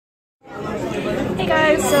Hey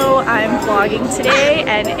guys, so I'm vlogging today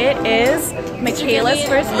and it is Michaela's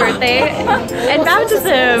first birthday and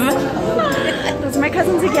baptism. Those are my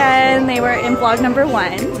cousins again. They were in vlog number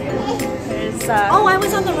 1. There's oh, I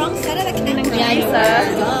was on the wrong side of the camera.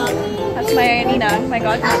 That's my Nina, my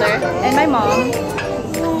godmother, and my mom.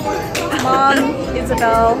 Mom,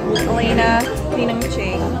 Isabel, Elena, Ninang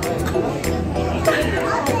Ching.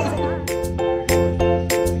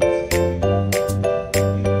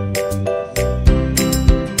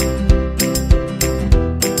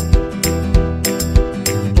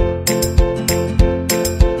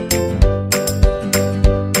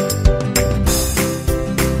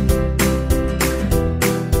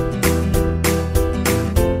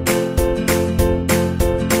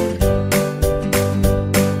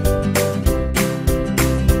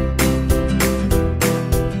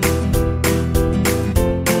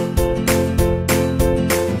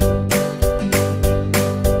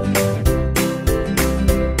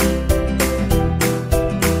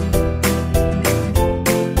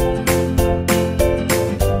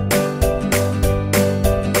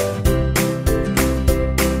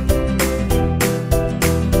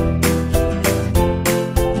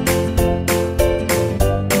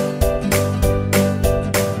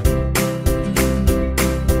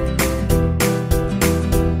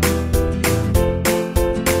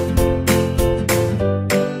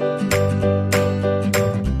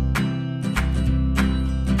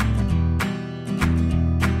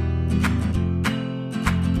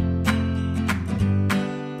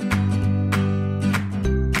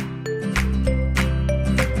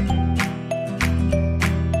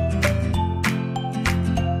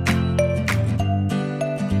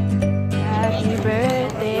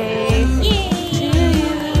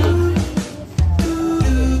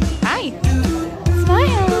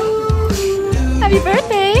 Happy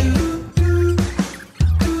birthday!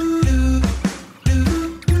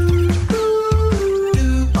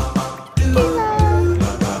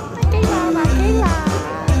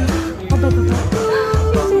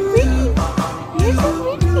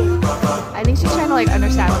 I think she's trying to like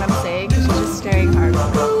understand what I'm saying because she's just staring hard.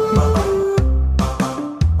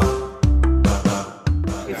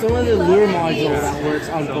 It's one of the lure modules that works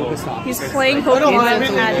on Pokestops. He's playing Pokemon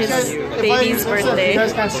at his baby's birthday. You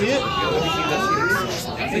guys can't see it?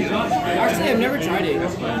 Actually, I've never tried it.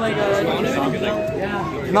 Oh my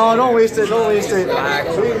god. No, don't waste it, don't waste it. Google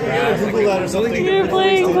that or something. You're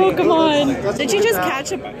playing Pokemon. Did you just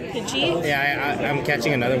catch a Pidgey? Yeah, I'm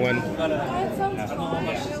catching another one.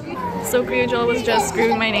 So Joel was just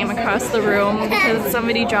screaming my name across the room because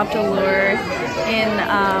somebody dropped a lure in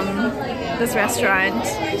this restaurant.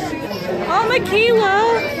 Oh,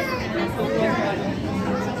 Michaela!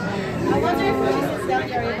 I wonder if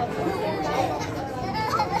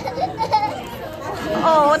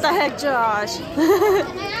oh, what the heck, Josh?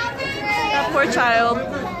 That poor child.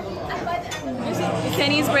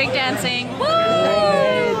 Kenny's breakdancing. What?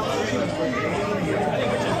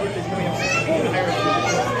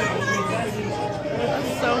 That's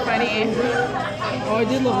so funny. Oh, I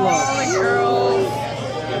did level up. Oh, my girls.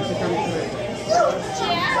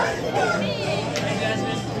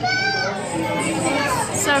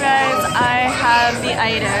 So guys, I have the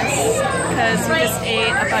itis because we just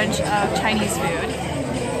ate a bunch of Chinese food.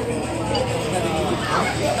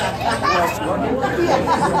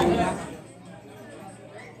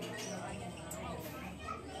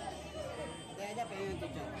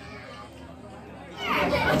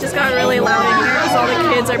 It just got really loud in here because all the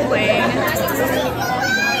kids are playing.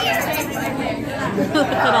 Look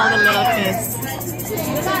at all the little kids.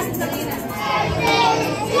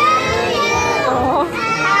 Oh.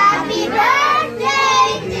 Happy birthday,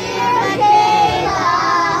 dear Michaela.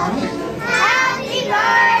 Happy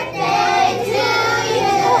birthday to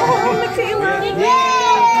you. Oh, Michaela.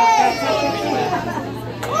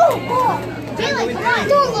 Oh, Michaela, come on.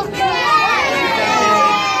 Don't look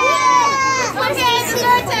okay, the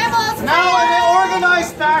third table's Now in an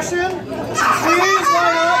organized fashion, please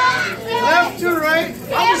line up, left to right.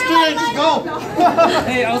 I'm just kidding, just go.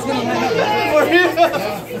 Hey, I was gonna line up.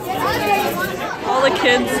 All the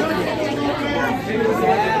kids.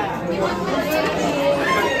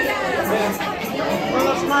 Well,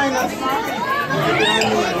 that's mine, that's mine.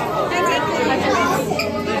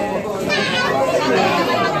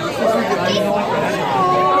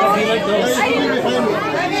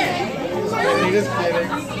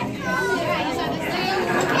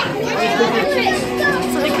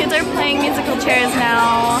 So the kids are playing musical chairs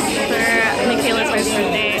now for Michaela's first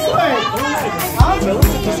birthday. Sorry.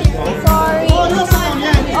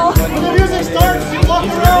 Oh, when the music starts, you walk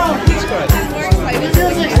around. When the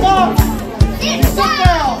music stops, you sit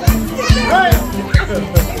down. Right.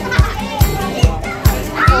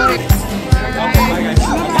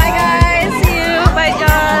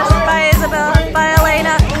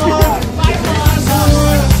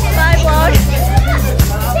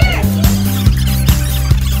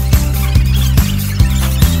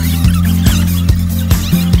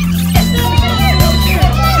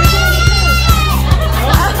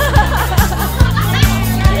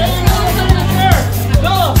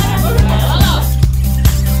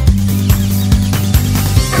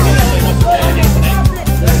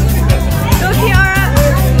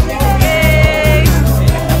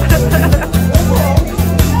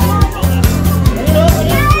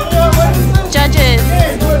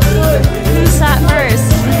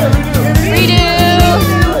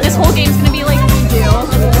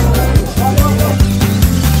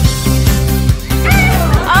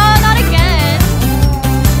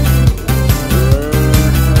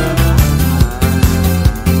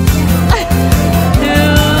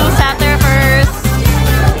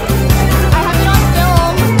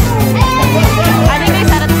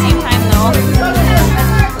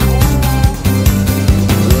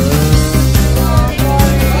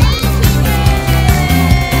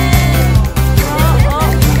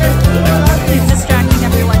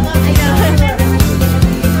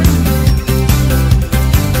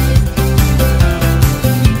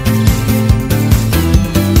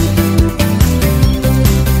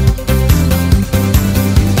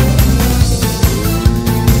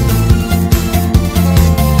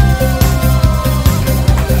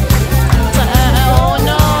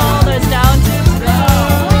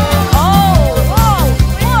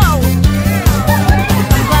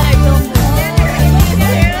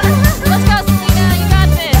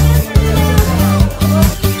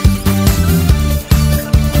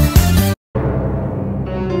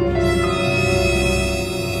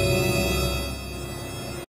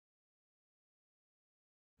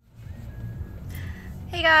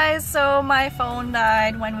 Hey guys, so my phone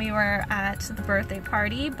died when we were at the birthday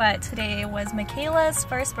party, but today was Michaela's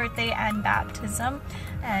first birthday and baptism,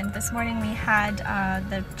 and this morning we had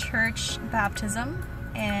the church baptism,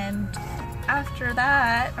 and after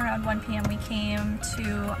that, around 1 p.m. we came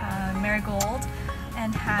to Marigold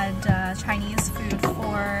and had Chinese food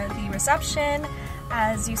for the reception,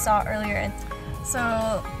 as you saw earlier.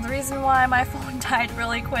 So the reason why my phone died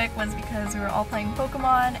really quick was because we were all playing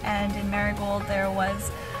Pokemon, and in Marigold there was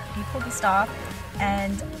a Pokestop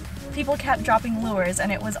and people kept dropping lures,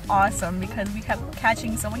 and it was awesome because we kept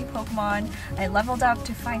catching so many Pokemon. I leveled up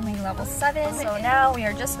to finally level 7, so now we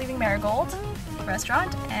are just leaving Marigold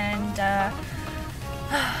restaurant and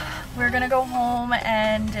we're gonna go home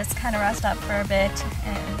and just kind of rest up for a bit,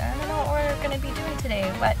 and I don't know what we're gonna be doing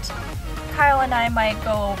today, but Kyle and I might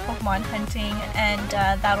go Pokemon hunting, and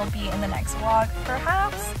that'll be in the next vlog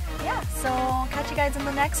perhaps. Yeah, so catch you guys in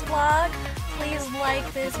the next vlog. Please like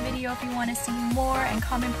this video if you want to see more, and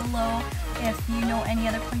comment below if you know any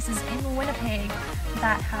other places in Winnipeg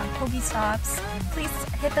that have Pokestops. Please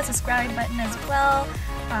hit the subscribe button as well,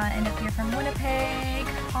 and if you're from Winnipeg,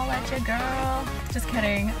 holla at your girl. Just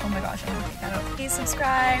kidding. Oh my gosh, I'm gonna take that out. Please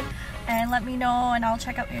subscribe and let me know, and I'll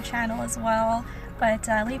check out your channel as well. But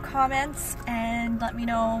leave comments and let me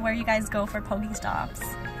know where you guys go for Pokestops.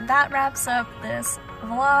 That wraps up this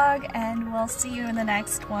vlog, and we'll see you in the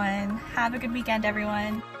next one. Have a good weekend,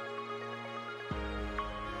 everyone.